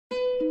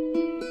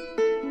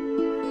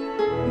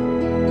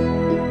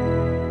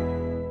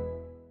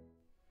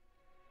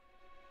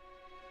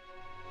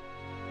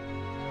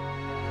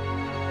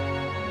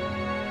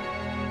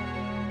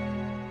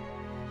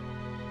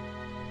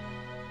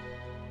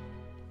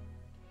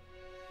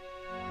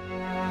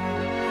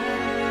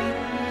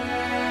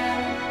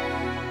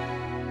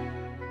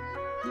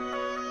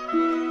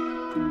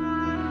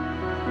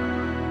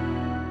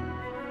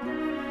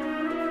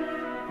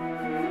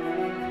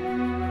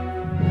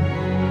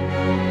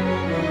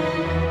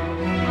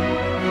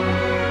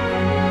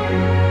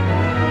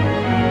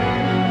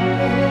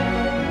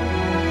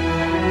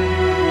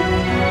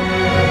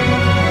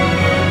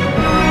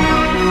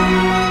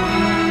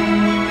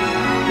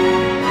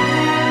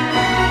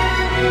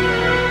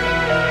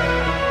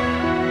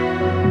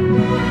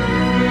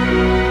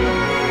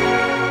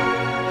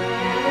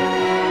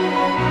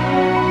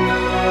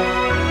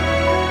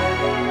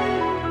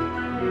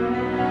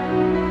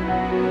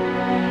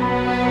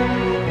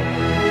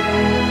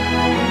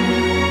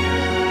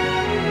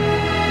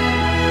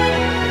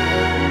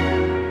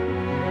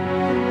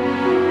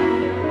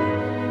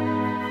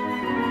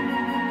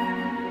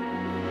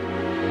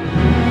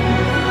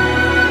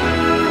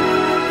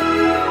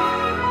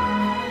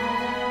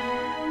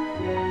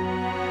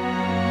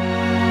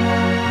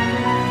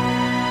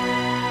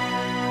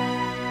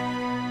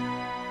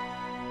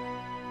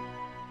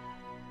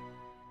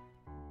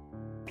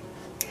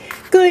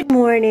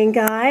morning,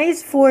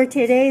 guys. For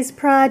today's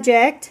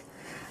project,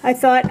 I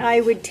thought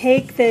I would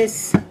take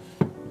this,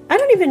 I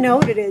don't even know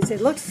what it is. It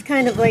looks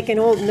kind of like an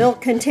old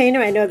milk container.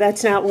 I know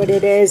that's not what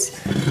it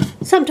is.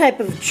 Some type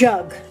of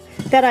jug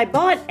that I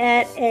bought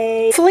at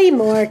a flea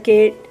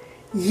market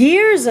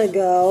years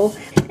ago,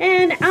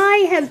 and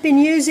I have been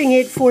using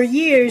it for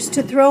years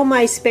to throw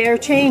my spare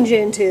change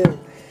into.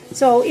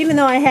 So even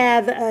though I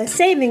have a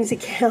savings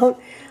account,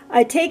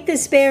 I take the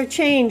spare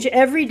change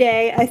every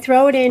day, I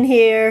throw it in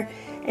here,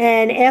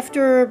 and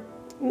after,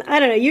 I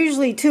don't know,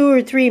 usually 2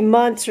 or 3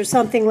 months or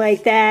something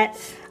like that,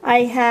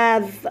 I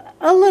have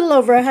a little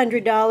over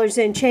 $100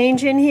 in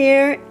change in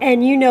here,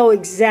 and you know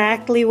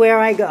exactly where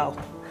I go.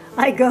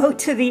 I go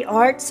to the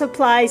art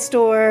supply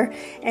store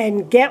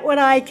and get what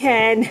I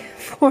can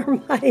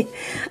for my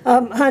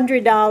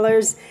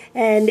 $100,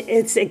 and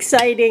it's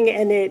exciting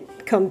and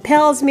it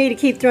compels me to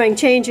keep throwing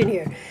change in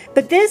here.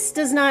 But this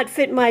does not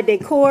fit my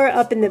decor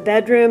up in the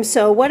bedroom,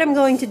 so what I'm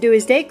going to do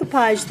is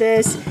decoupage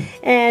this,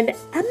 and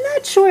I'm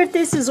not sure if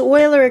this is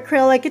oil or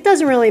acrylic. It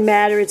doesn't really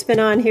matter. It's been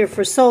on here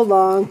for so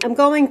long. I'm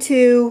going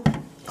to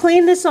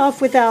clean this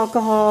off with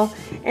alcohol,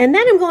 and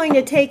then I'm going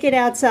to take it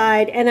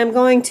outside and I'm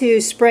going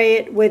to spray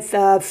it with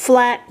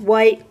flat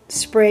white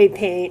spray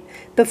paint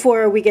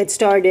before we get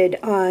started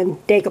on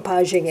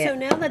decoupaging it. So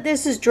now that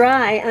this is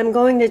dry, I'm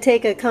going to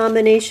take a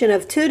combination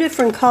of 2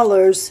 different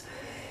colors.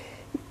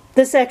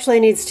 This actually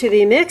needs to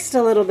be mixed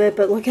a little bit,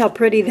 but look how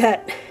pretty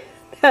that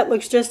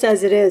looks just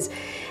as it is.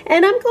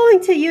 And I'm going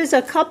to use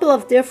a couple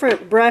of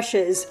different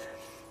brushes.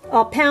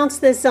 I'll pounce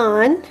this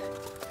on.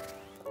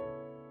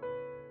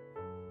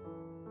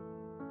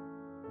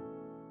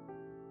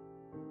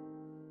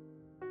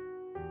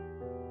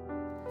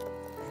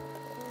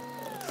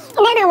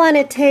 And then I want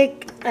to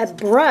take a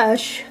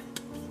brush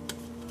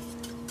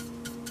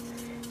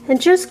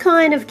and just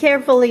kind of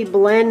carefully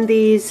blend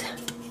these.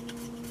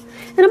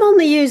 And I'm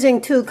only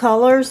using 2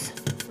 colors.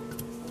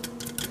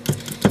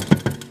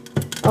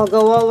 I'll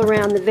go all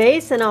around the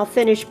vase and I'll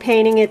finish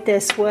painting it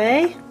this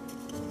way.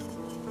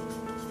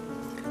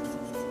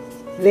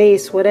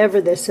 Vase,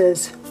 whatever this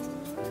is.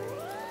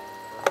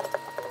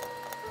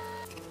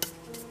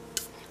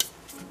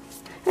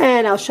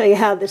 And I'll show you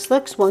how this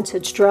looks once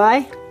it's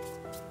dry.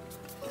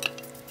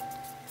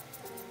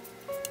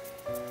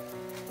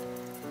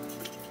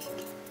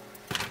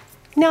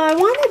 Now I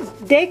want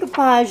to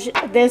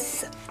decoupage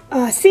this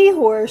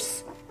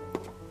seahorse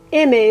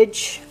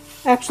image,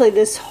 actually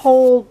this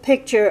whole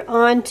picture,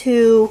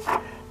 onto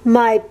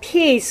my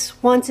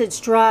piece once it's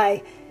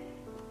dry.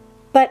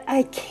 But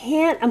I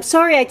can't, I'm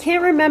sorry, I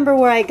can't remember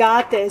where I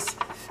got this.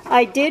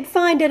 I did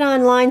find it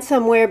online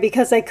somewhere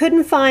because I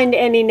couldn't find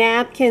any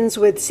napkins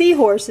with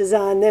seahorses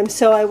on them,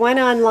 so I went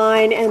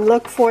online and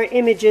looked for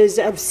images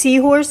of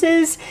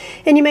seahorses.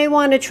 And you may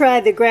want to try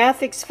the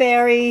Graphics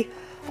Fairy,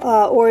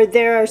 or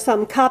there are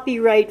some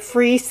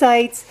copyright-free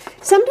sites.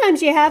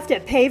 Sometimes you have to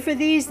pay for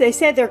these. They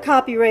said they're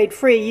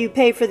copyright-free. You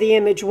pay for the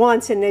image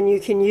once and then you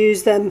can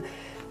use them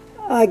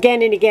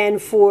again and again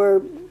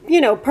for, you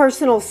know,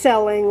 personal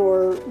selling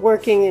or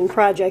working in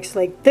projects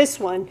like this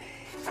one.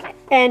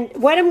 And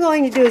what I'm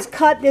going to do is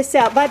cut this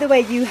out. By the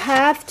way, you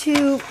have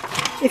to,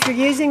 if you're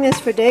using this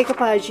for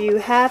decoupage, you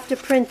have to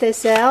print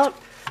this out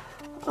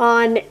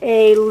on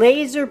a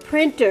laser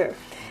printer.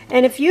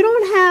 And if you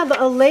don't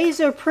have a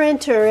laser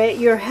printer at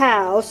your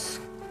house,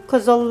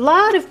 because a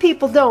lot of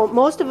people don't,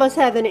 most of us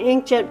have an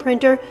inkjet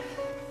printer,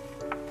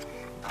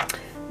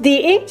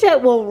 the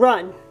inkjet will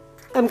run.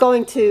 I'm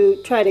going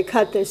to try to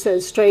cut this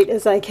as straight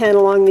as I can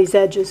along these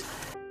edges.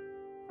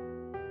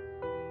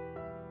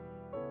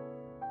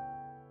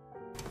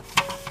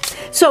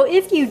 So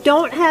if you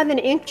don't have an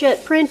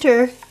inkjet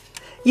printer,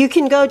 you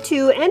can go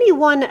to any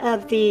one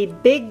of the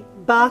big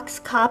box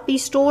copy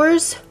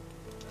stores,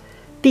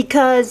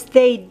 because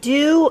they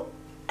do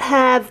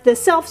have the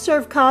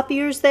self-serve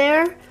copiers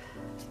there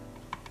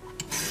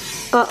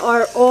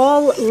are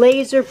all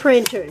laser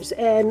printers,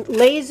 and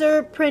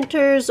laser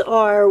printers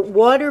are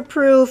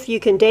waterproof.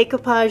 You can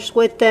decoupage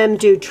with them,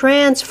 do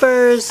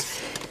transfers.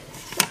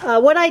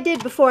 What I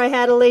did before I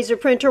had a laser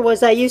printer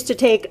was I used to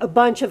take a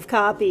bunch of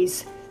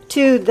copies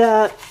to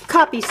the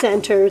copy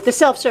center, the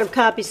self-serve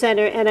copy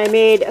center, and I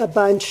made a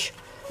bunch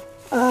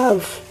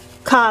of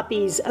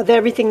copies of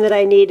everything that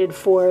I needed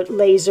for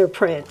laser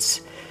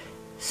prints.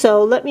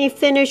 So let me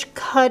finish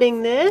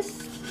cutting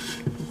this.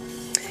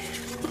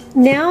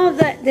 Now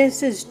that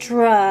this is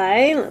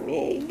dry, let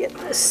me get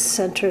this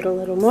centered a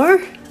little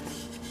more.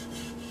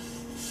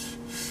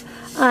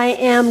 I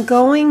am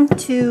going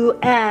to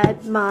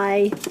add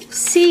my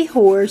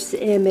seahorse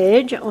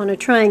image. I want to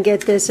try and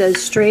get this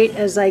as straight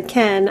as I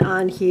can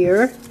on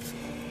here.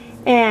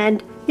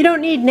 And you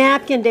don't need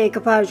napkin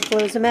decoupage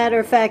glue. As a matter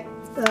of fact,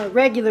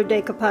 regular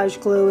decoupage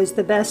glue is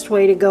the best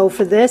way to go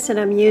for this, and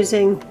I'm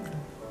using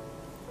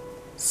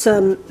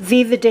some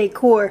Viva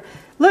Decor.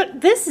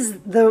 Look, this is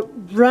the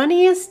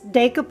runniest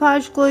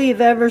decoupage glue you've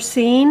ever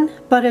seen,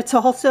 but it's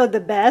also the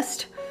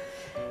best.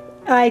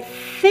 I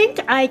think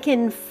I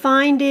can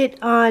find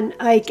it on,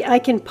 I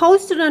can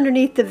post it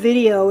underneath the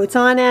video. It's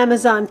on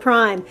Amazon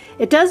Prime.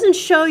 It doesn't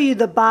show you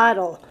the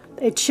bottle.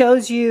 It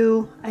shows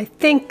you, I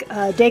think,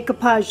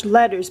 decoupaged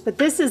letters, but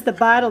this is the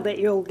bottle that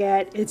you'll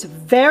get. It's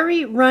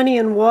very runny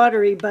and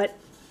watery, but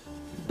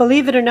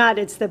believe it or not,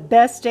 it's the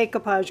best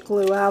decoupage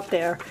glue out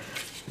there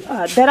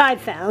that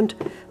I've found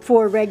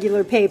for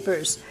regular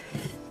papers.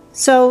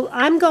 So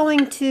I'm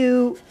going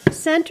to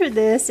center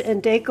this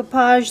and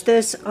decoupage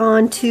this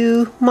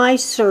onto my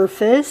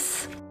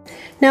surface.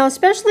 Now,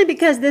 especially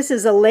because this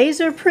is a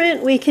laser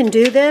print, we can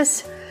do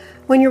this.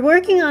 When you're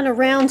working on a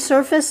round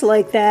surface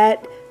like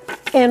that,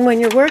 and when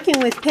you're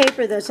working with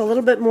paper that's a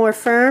little bit more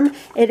firm,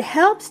 it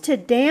helps to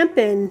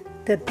dampen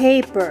the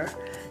paper.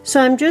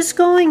 So I'm just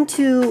going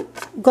to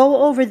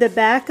go over the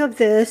back of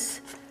this,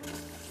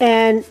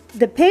 and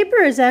the paper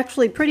is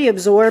actually pretty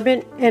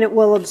absorbent, and it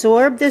will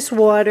absorb this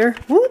water,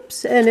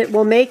 whoops, and it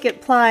will make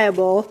it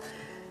pliable.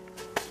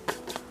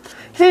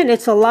 And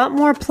it's a lot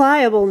more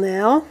pliable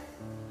now.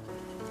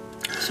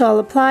 So I'll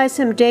apply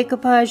some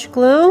decoupage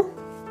glue.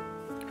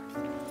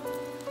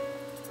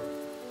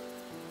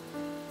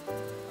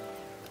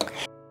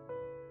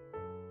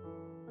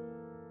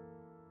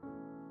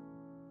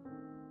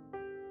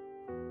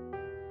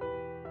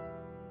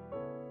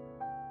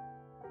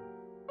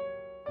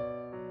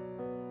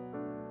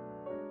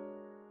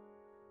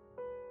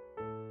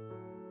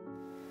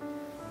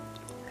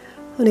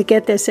 I'm going to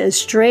get this as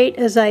straight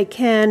as I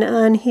can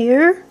on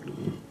here.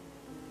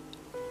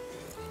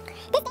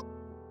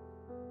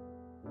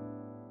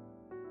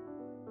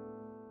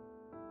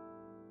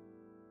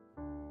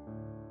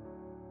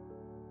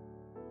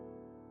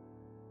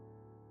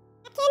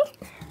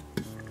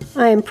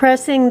 I am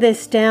pressing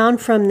this down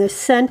from the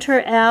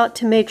center out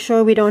to make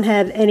sure we don't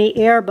have any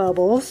air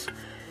bubbles.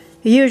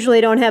 You usually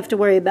don't have to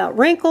worry about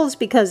wrinkles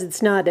because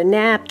it's not a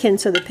napkin,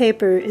 so the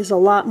paper is a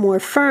lot more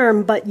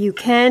firm, but you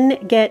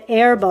can get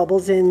air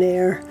bubbles in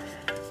there.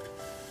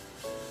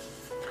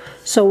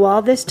 So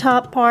while this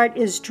top part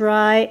is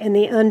dry and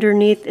the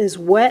underneath is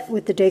wet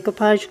with the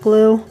decoupage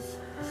glue,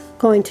 I'm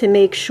going to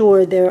make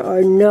sure there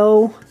are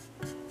no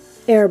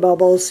air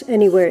bubbles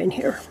anywhere in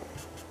here.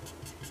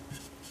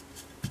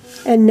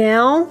 And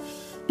now,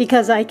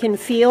 because I can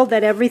feel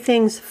that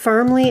everything's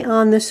firmly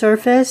on the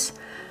surface,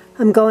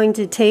 I'm going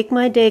to take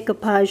my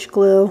decoupage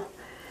glue,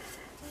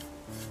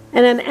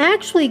 and I'm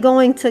actually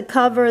going to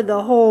cover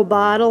the whole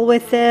bottle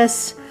with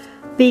this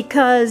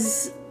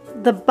because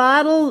the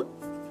bottle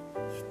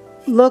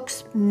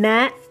looks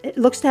matte. It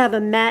looks to have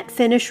a matte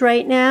finish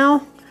right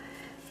now,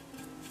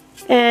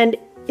 and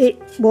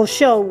it will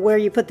show where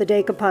you put the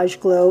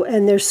decoupage glue,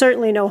 and there's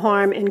certainly no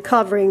harm in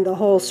covering the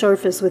whole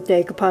surface with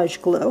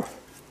decoupage glue.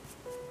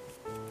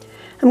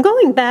 I'm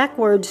going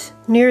backwards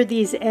near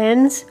these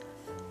ends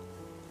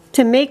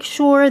to make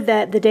sure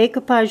that the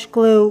decoupage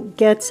glue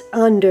gets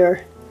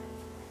under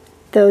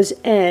those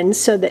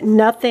ends so that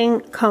nothing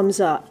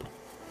comes up.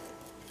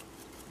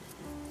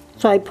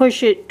 So I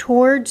push it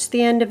towards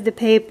the end of the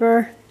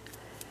paper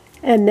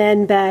and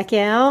then back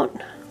out.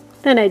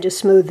 Then I just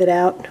smooth it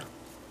out.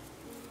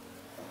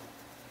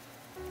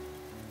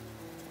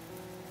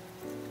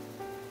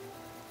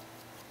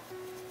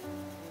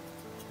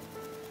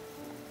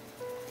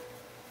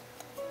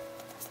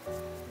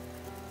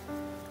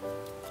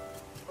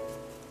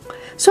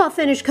 So I'll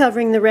finish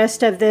covering the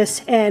rest of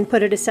this and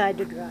put it aside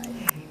to dry.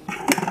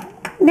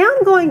 Now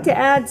I'm going to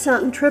add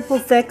something triple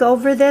thick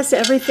over this.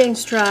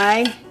 Everything's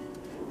dry.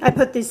 I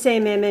put the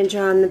same image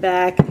on the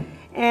back.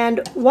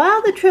 And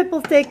while the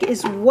triple thick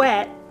is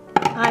wet,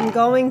 I'm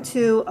going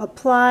to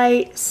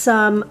apply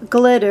some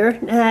glitter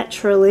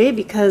naturally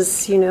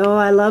because, you know,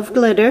 I love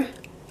glitter.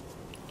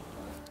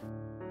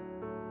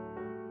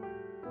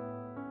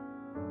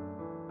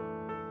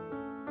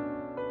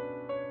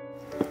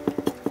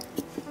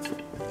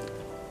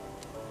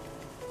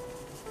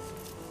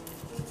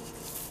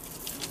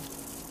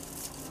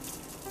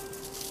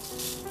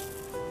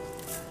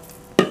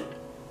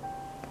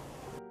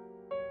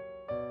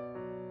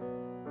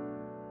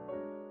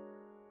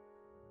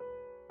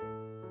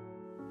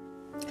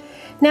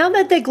 Now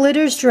that the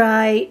glitter's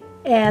dry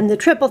and the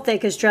triple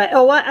thick is dry,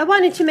 oh, I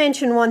wanted to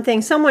mention one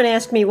thing. Someone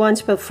asked me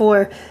once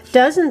before,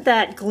 doesn't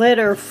that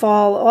glitter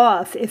fall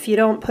off if you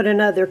don't put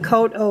another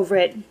coat over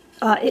it?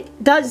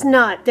 It does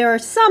not. There are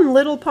some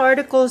little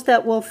particles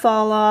that will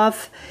fall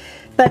off,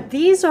 but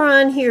these are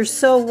on here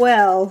so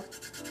well,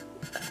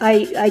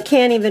 I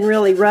can't even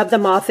really rub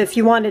them off. If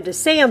you wanted to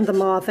sand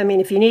them off, I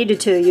mean, if you needed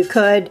to, you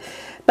could,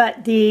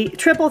 but the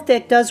triple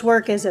thick does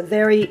work as a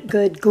very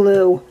good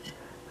glue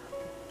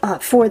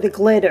for the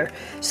glitter.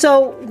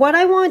 So what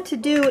I want to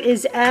do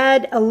is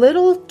add a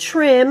little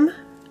trim,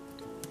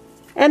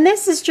 and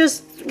this is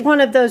just one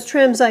of those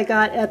trims I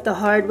got at the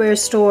hardware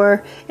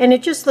store, and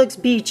it just looks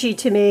beachy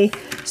to me.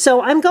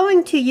 So I'm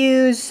going to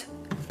use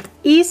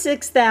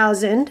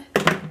E6000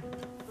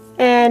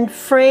 and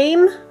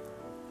frame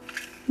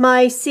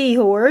my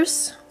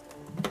seahorse.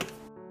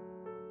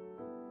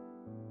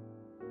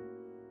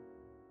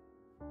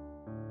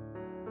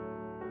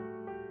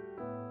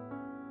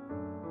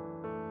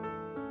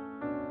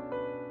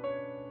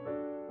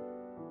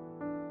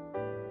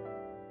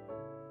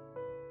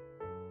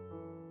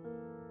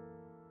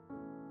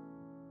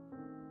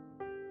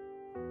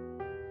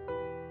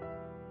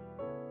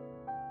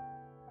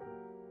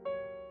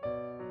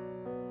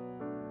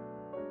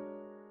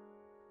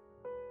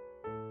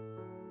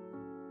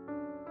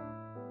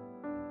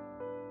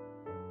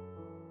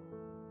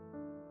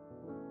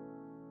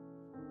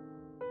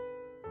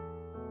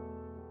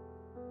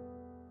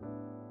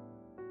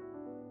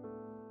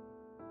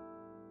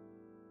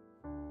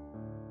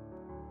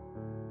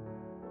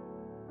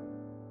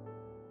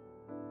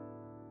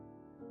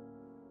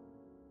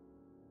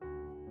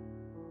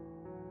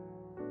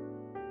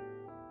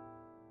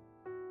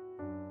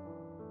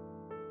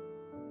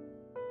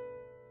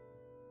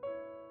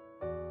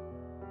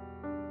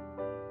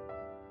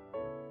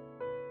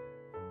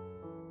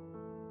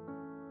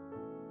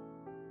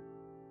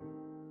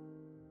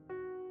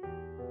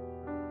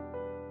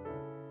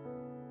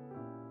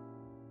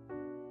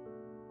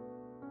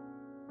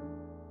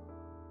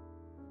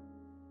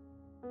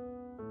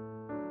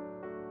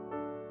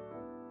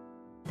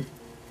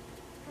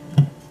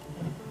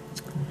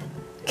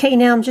 Okay,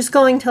 now I'm just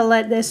going to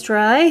let this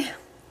dry.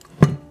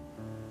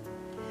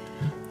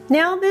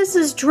 Now this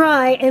is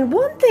dry, and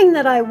one thing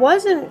that I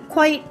wasn't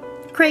quite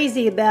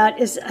crazy about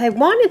is I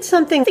wanted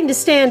something to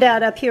stand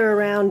out up here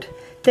around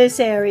this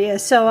area.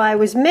 So I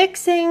was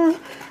mixing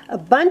a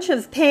bunch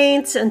of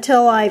paints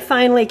until I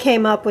finally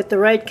came up with the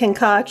right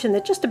concoction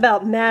that just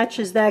about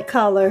matches that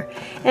color.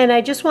 And I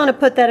just want to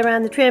put that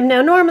around the trim.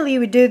 Now normally you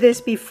would do this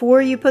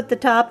before you put the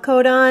top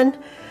coat on.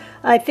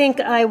 I think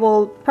I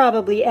will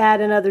probably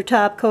add another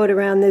top coat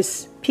around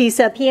this piece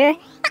up here.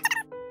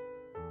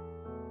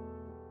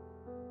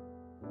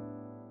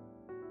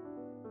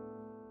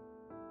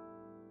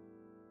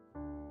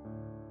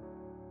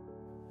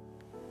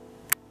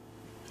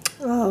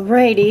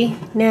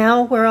 Alrighty,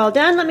 now we're all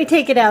done. Let me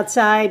take it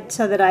outside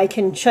so that I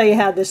can show you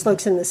how this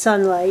looks in the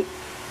sunlight.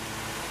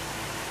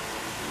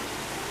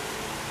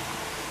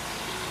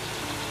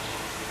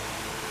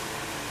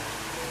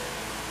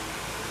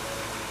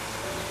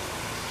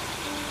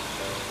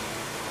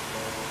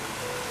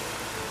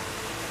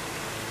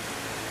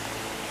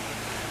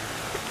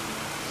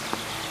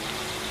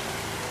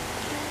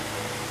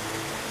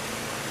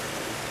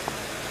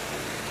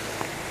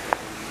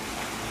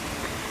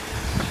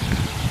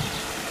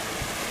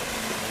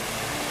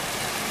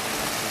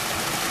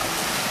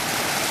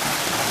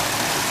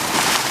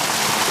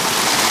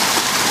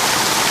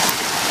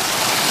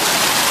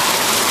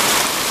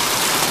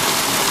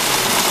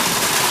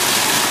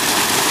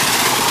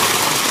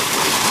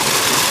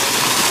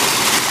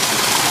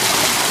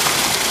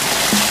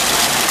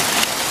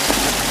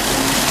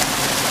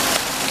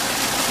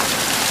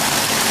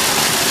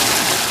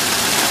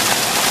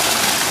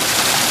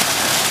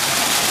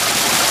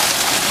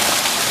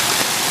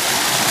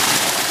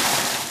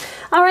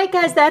 Alright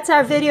guys, that's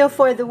our video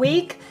for the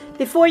week.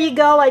 Before you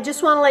go, I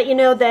just want to let you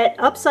know that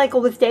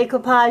Upcycle with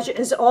Decoupage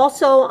is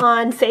also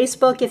on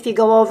Facebook. If you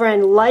go over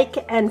and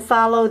like and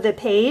follow the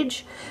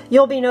page,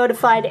 you'll be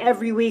notified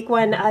every week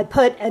when I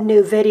put a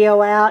new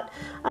video out.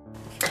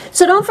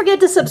 So don't forget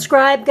to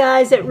subscribe,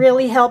 guys. It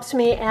really helps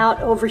me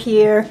out over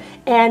here.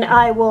 And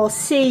I will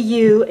see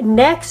you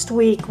next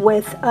week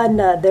with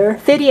another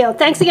video.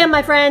 Thanks again,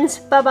 my friends.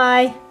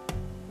 Bye-bye.